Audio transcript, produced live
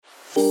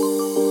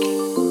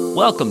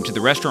Welcome to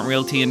the Restaurant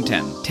Realty in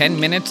 10. 10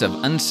 minutes of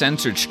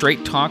uncensored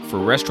straight talk for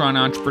restaurant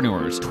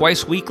entrepreneurs.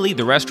 Twice weekly,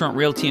 the Restaurant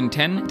Realty in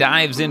 10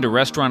 dives into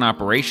restaurant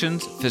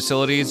operations,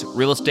 facilities,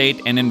 real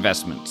estate, and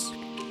investments.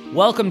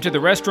 Welcome to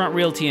the Restaurant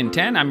Realty in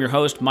 10. I'm your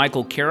host,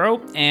 Michael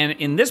Caro, and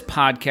in this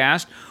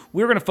podcast,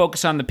 we're going to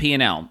focus on the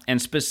P&L,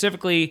 and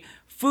specifically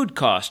food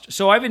cost.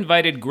 So I've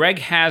invited Greg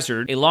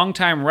Hazard, a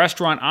longtime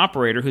restaurant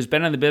operator who's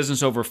been in the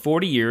business over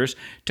 40 years,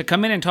 to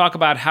come in and talk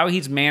about how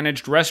he's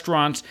managed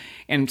restaurants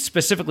and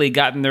specifically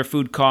gotten their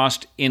food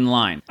cost in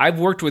line. I've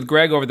worked with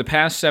Greg over the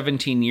past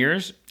 17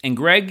 years, and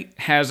Greg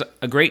has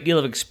a great deal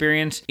of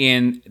experience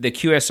in the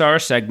QSR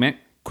segment,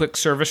 quick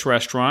service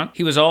restaurant.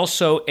 He was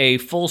also a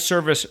full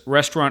service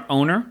restaurant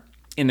owner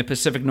in the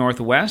Pacific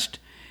Northwest,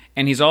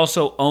 and he's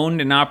also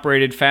owned and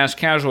operated fast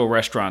casual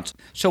restaurants.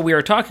 So we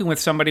are talking with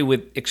somebody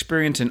with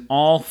experience in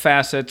all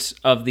facets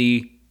of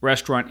the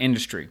restaurant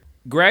industry.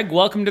 Greg,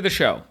 welcome to the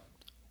show.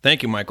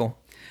 Thank you, Michael.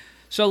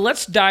 So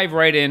let's dive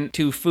right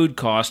into food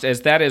cost,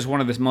 as that is one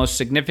of the most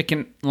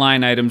significant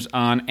line items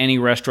on any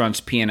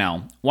restaurant's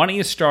P&L. Why don't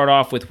you start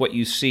off with what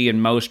you see in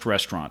most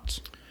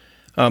restaurants?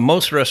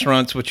 Most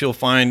restaurants, what you'll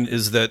find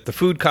is that the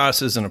food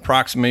cost is an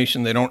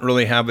approximation. They don't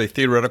really have a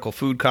theoretical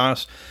food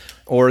cost,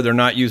 or they're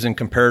not using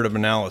comparative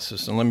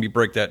analysis. And let me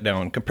break that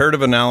down.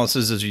 Comparative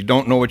analysis is you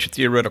don't know what your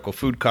theoretical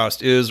food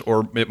cost is,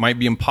 or it might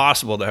be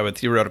impossible to have a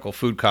theoretical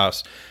food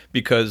cost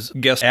because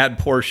guests add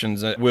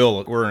portions at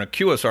will. We're in a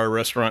QSR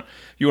restaurant,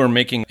 you are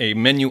making a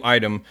menu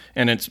item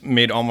and it's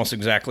made almost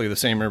exactly the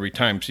same every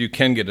time. So you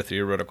can get a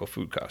theoretical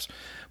food cost.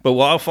 But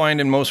what I'll find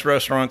in most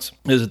restaurants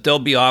is that they'll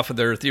be off of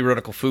their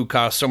theoretical food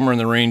cost somewhere in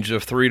the range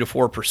of 3 to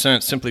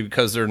 4% simply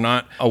because they're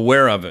not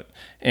aware of it.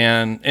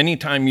 And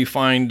anytime you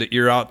find that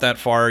you're out that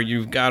far,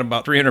 you've got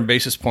about 300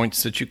 basis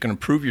points that you can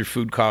improve your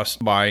food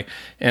cost by.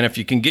 And if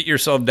you can get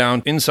yourself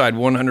down inside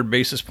 100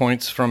 basis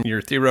points from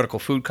your theoretical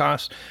food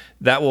cost,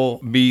 that will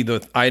be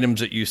the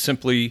items that you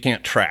simply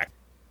can't track.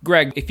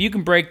 Greg, if you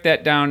can break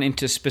that down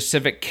into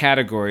specific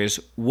categories,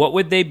 what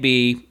would they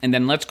be? And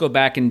then let's go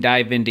back and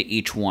dive into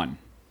each one.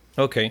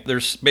 Okay,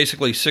 there's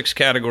basically 6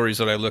 categories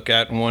that I look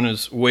at, and one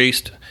is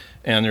waste,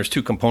 and there's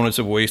 2 components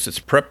of waste. It's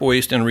prep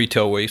waste and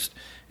retail waste,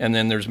 and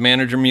then there's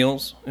manager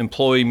meals,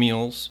 employee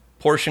meals,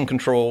 portion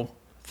control,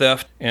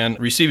 theft, and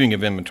receiving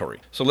of inventory.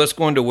 So let's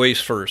go into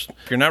waste first.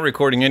 If you're not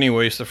recording any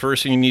waste, the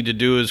first thing you need to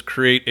do is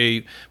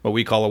create what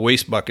we call a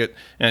waste bucket,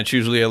 and it's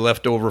usually a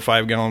leftover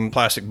 5-gallon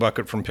plastic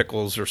bucket from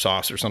pickles or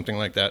sauce or something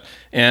like that.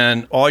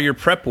 And all your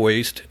prep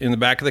waste in the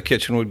back of the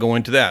kitchen would go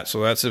into that.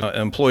 So that's if an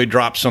employee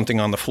drops something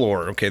on the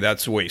floor. Okay,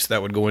 that's waste.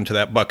 That would go into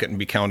that bucket and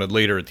be counted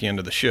later at the end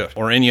of the shift.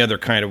 Or any other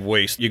kind of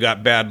waste. You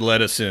got bad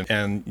lettuce in,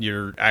 and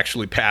you're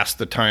actually past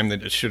the time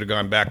that it should have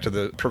gone back to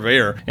the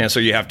purveyor, and so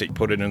you have to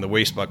put it in the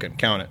waste bucket and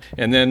count it.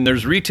 And then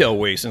there's retail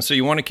waste, and so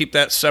you want to keep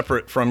that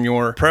separate from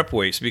your prep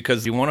waste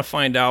because you want to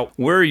find out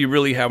where are you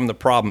really having the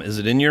problem. Is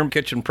it in your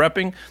kitchen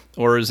prepping,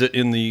 or is it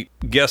in the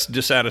guest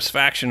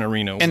dissatisfaction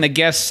arena? And the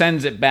guest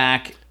sends it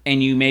back,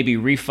 and you maybe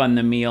refund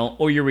the meal,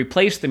 or you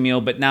replace the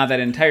meal, but now that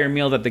entire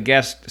meal that the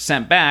guest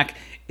sent back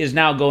is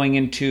now going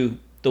into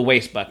the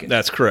waste bucket.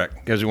 That's correct,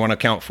 because you want to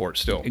account for it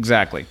still.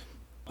 Exactly.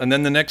 And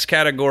then the next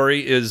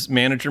category is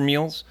manager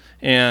meals.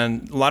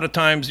 And a lot of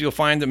times you'll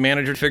find that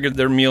managers figured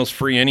their meal's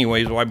free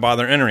anyways. Why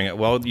bother entering it?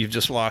 Well, you've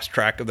just lost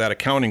track of that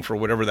accounting for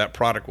whatever that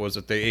product was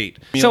that they ate.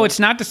 So it's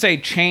not to say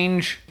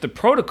change the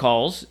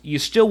protocols. You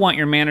still want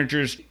your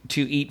managers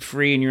to eat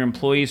free and your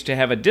employees to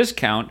have a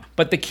discount.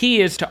 But the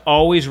key is to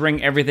always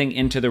ring everything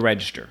into the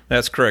register.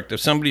 That's correct. If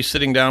somebody's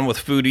sitting down with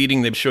food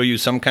eating, they show you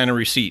some kind of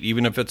receipt,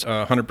 even if it's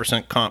a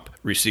 100% comp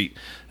receipt.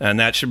 And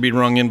that should be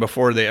rung in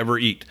before they ever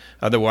eat.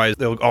 Otherwise,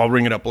 they'll all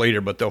ring it up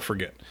later, but they'll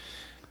forget.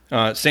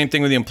 Same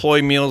thing with the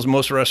employee meals.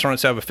 Most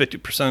restaurants have a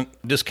 50%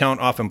 discount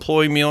off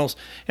employee meals,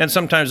 and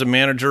sometimes a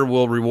manager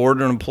will reward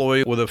an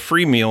employee with a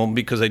free meal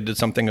because they did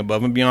something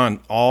above and beyond.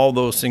 All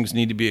those things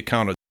need to be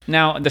accounted.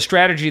 Now, the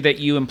strategy that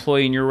you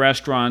employ in your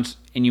restaurants,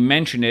 and you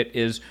mentioned it,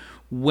 is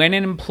when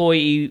an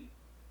employee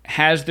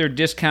has their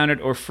discounted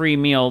or free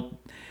meal,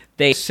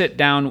 they sit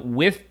down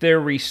with their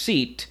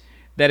receipt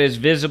that is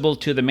visible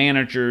to the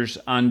managers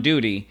on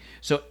duty.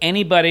 So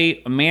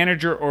anybody, a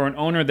manager or an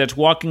owner that's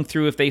walking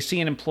through, if they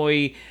see an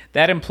employee,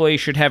 that employee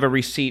should have a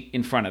receipt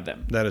in front of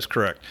them. That is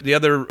correct. The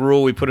other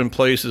rule we put in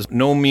place is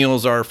no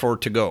meals are for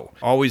to go.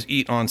 Always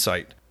eat on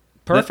site.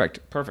 Perfect.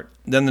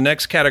 Then the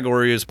next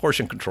category is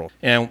portion control.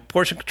 And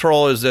portion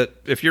control is that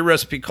if your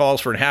recipe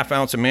calls for a half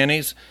ounce of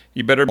mayonnaise,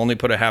 you better only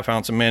put a half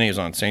ounce of mayonnaise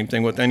on. Same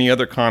thing with any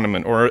other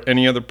condiment or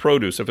any other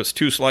produce. If it's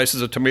 2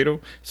 slices of tomato,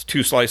 it's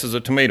 2 slices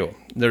of tomato.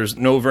 There's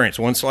no variance.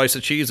 1 slice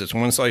of cheese, it's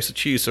 1 slice of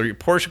cheese. So your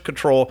portion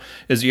control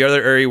is the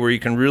other area where you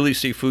can really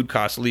see food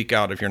costs leak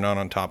out if you're not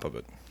on top of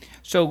it.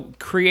 So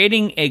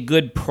creating a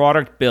good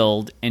product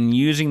build and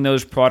using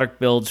those product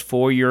builds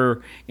for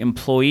your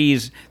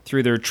employees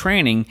through their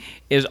training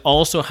is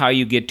also how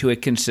you get to a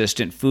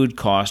consistent food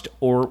cost,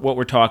 or what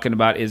we're talking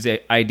about is an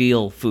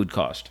ideal food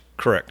cost.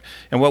 Correct.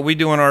 And what we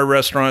do in our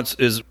restaurants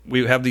is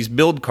we have these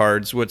build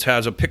cards, which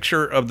has a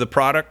picture of the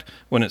product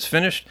when it's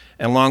finished,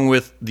 along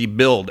with the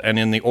build and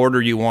in the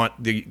order you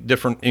want the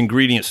different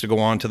ingredients to go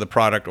onto the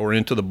product or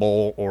into the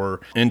bowl or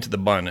into the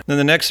bun. Then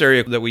the next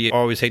area that we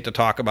always hate to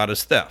talk about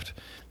is theft.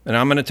 And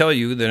I'm going to tell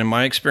you that in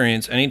my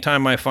experience,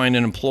 anytime I find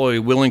an employee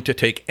willing to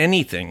take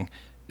anything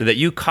that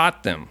you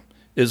caught them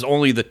is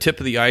only the tip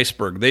of the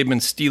iceberg. They've been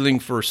stealing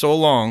for so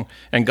long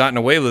and gotten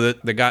away with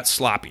it, they got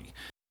sloppy.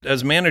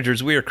 As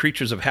managers, we are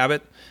creatures of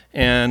habit,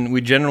 and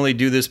we generally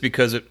do this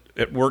because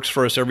it works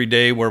for us every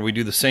day, where we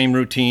do the same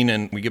routine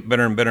and we get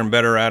better and better and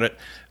better at it.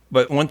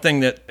 But one thing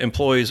that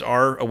employees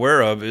are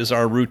aware of is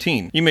our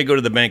routine. You may go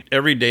to the bank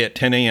every day at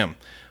 10 a.m.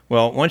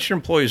 Well, once your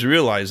employees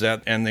realize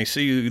that and they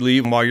see you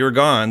leave while you're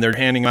gone, they're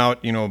handing out,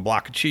 a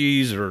block of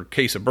cheese or a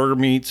case of burger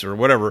meats or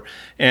whatever,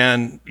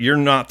 and you're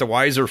not the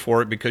wiser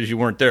for it because you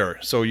weren't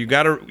there. So you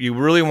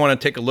really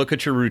want to take a look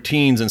at your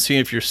routines and see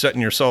if you're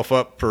setting yourself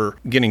up for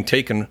getting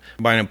taken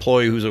by an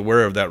employee who's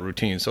aware of that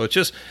routine. So it's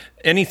just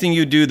anything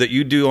you do that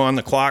you do on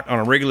the clock on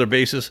a regular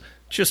basis,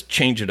 just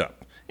change it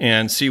up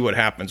and see what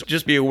happens.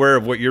 Just be aware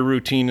of what your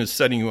routine is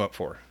setting you up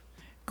for.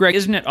 Greg,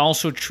 isn't it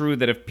also true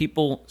that if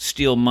people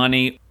steal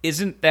money,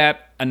 isn't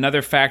that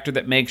another factor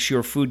that makes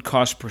your food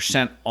cost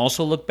percent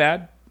also look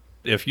bad?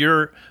 If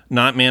you're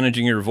not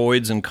managing your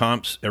voids and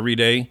comps every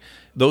day,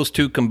 those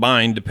two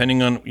combined,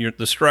 depending on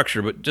the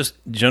structure, but just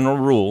general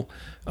rule,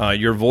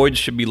 your voids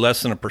should be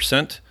less than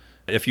 1%.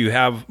 If you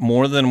have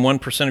more than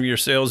 1% of your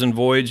sales in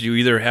voids, you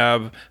either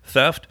have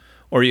theft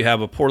or you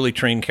have a poorly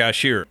trained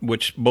cashier,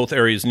 which both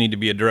areas need to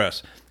be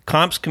addressed.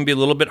 Comps can be a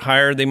little bit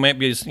higher. They might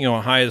be as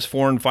high as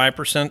 4 and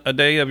 5% a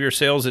day of your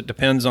sales. It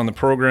depends on the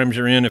programs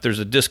you're in. If there's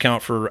a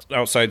discount for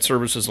outside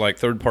services like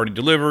third-party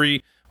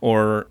delivery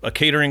or a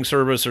catering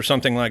service or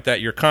something like that,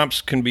 your comps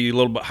can be a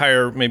little bit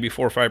higher, maybe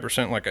 4 or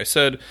 5%, like I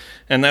said.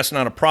 And that's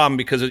not a problem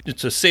because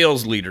it's a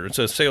sales leader. It's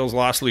a sales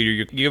loss leader.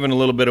 You're giving a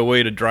little bit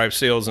away to drive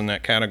sales in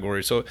that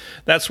category. So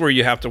that's where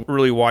you have to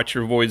really watch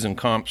your voids and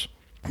comps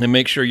and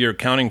make sure you're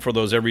accounting for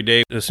those every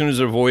day. As soon as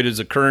a void is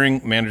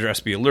occurring, manager has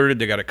to be alerted.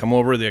 They got to come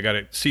over. They got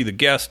to see the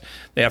guest.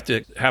 They have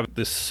to have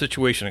this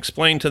situation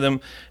explained to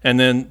them. And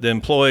then the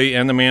employee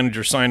and the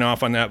manager sign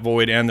off on that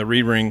void and the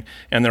re-ring,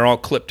 and they're all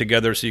clipped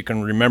together so you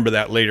can remember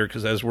that later,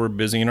 because as we're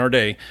busy in our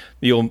day,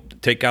 you'll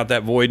take out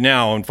that void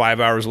now, and 5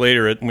 hours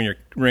later, when you're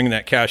ringing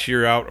that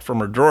cashier out from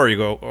her drawer, you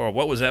go, oh,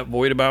 what was that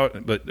void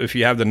about? But if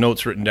you have the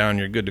notes written down,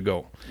 you're good to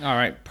go. All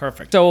right,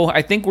 perfect. So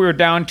I think we're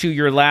down to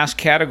your last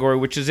category,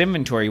 which is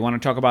inventory. You want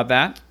to talk about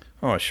that?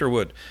 Oh, I sure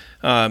would.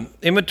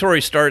 Inventory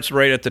starts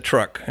right at the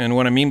truck. And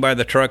what I mean by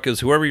the truck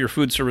is whoever your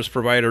food service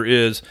provider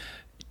is,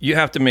 you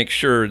have to make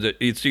sure that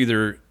it's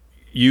either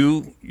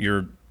you,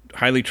 your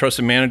highly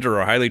trusted manager,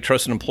 or a highly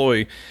trusted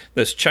employee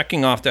that's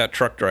checking off that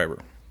truck driver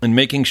and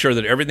making sure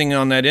that everything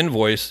on that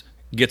invoice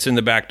gets in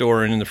the back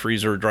door and in the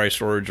freezer or dry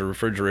storage or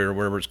refrigerator,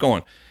 wherever it's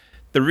going.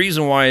 The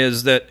reason why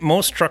is that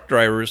most truck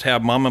drivers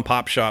have mom and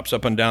pop shops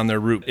up and down their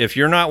route. If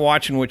you're not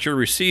watching what you're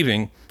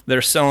receiving,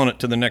 they're selling it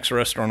to the next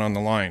restaurant on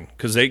the line,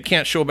 because they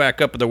can't show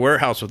back up at the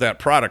warehouse with that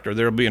product, or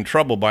they'll be in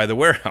trouble by the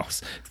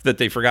warehouse that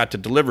they forgot to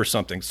deliver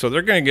something. So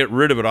they're going to get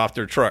rid of it off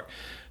their truck.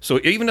 So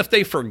even if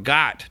they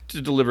forgot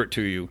to deliver it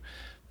to you,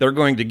 they're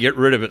going to get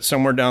rid of it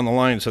somewhere down the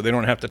line so they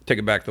don't have to take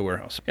it back to the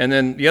warehouse. And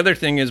then the other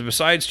thing is,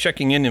 besides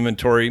checking in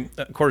inventory,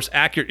 of course,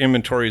 accurate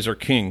inventories are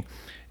king.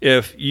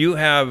 If you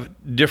have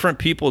different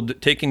people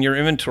taking your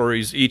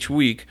inventories each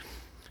week,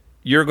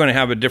 you're going to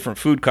have a different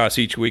food cost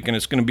each week, and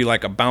it's going to be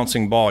like a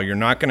bouncing ball. You're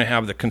not going to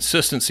have the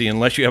consistency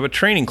unless you have a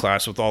training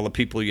class with all the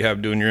people you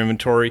have doing your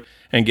inventory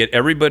and get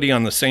everybody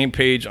on the same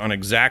page on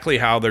exactly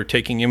how they're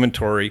taking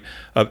inventory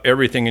of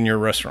everything in your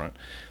restaurant.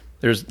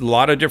 There's a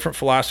lot of different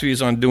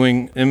philosophies on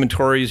doing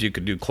inventories. You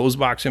could do closed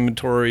box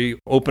inventory,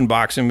 open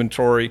box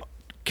inventory,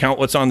 count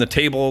what's on the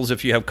tables.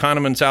 If you have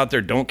condiments out there,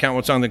 don't count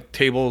what's on the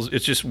tables.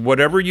 It's just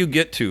whatever you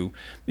get to,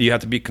 you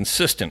have to be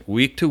consistent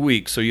week to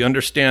week, so you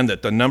understand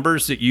that the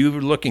numbers that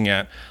you're looking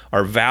at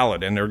are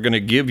valid and they're going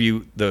to give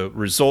you the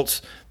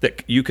results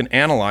that you can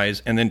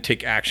analyze and then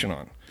take action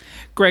on.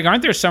 Greg,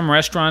 aren't there some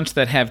restaurants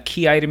that have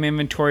key item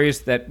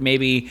inventories that may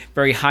be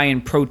very high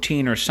in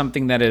protein or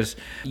something that is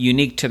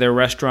unique to their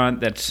restaurant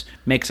that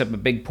makes up a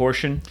big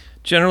portion?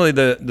 Generally,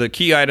 the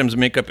key items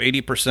make up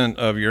 80%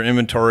 of your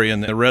inventory,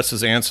 and the rest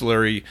is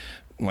ancillary,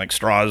 like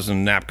straws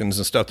and napkins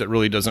and stuff that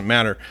really doesn't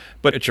matter.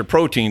 But it's your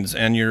proteins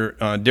and your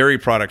dairy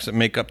products that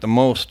make up the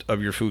most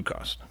of your food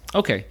cost.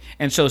 Okay.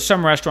 And so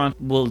some restaurants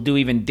will do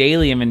even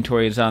daily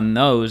inventories on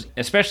those,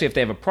 especially if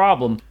they have a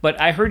problem.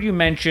 But I heard you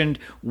mentioned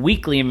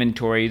weekly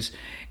inventories,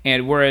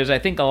 and whereas I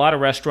think a lot of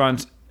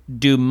restaurants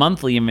do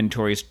monthly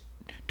inventories.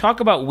 Talk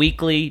about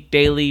weekly,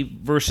 daily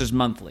versus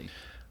monthly.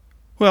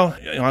 Well,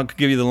 I'll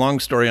give you the long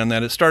story on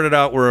that. It started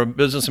out where a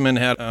businessman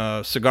had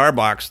a cigar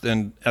box.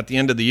 Then at the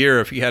end of the year,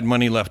 if he had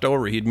money left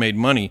over, he'd made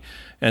money.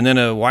 And then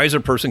a wiser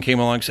person came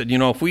along and said,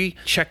 if we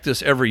check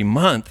this every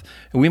month,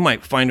 we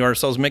might find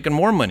ourselves making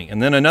more money. And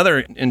then another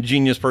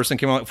ingenious person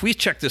came along, if we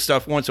check this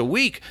stuff once a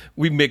week,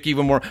 we make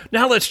even more.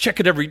 Now let's check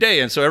it every day.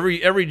 And so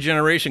every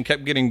generation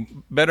kept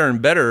getting better and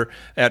better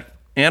at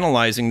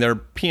analyzing their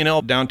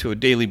P&L down to a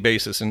daily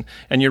basis. And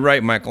you're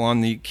right, Michael,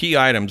 on the key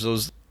items,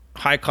 those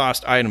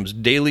high-cost items,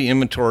 daily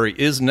inventory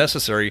is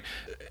necessary.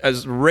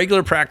 As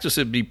regular practice,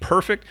 it'd be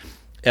perfect.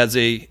 As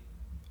a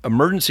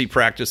emergency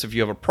practice, if you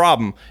have a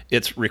problem,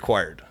 it's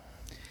required.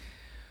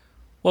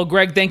 Well,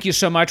 Greg, thank you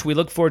so much. We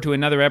look forward to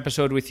another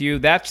episode with you.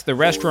 That's the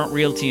Restaurant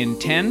Realty in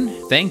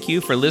 10. Thank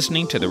you for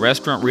listening to the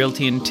Restaurant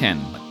Realty in 10.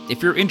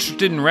 If you're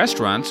interested in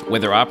restaurants,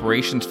 whether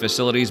operations,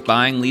 facilities,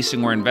 buying,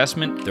 leasing, or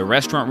investment, the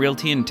Restaurant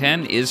Realty in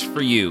 10 is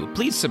for you.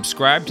 Please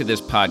subscribe to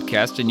this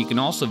podcast, and you can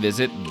also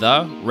visit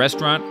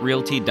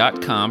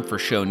therestaurantrealty.com for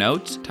show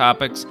notes,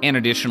 topics, and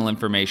additional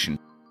information.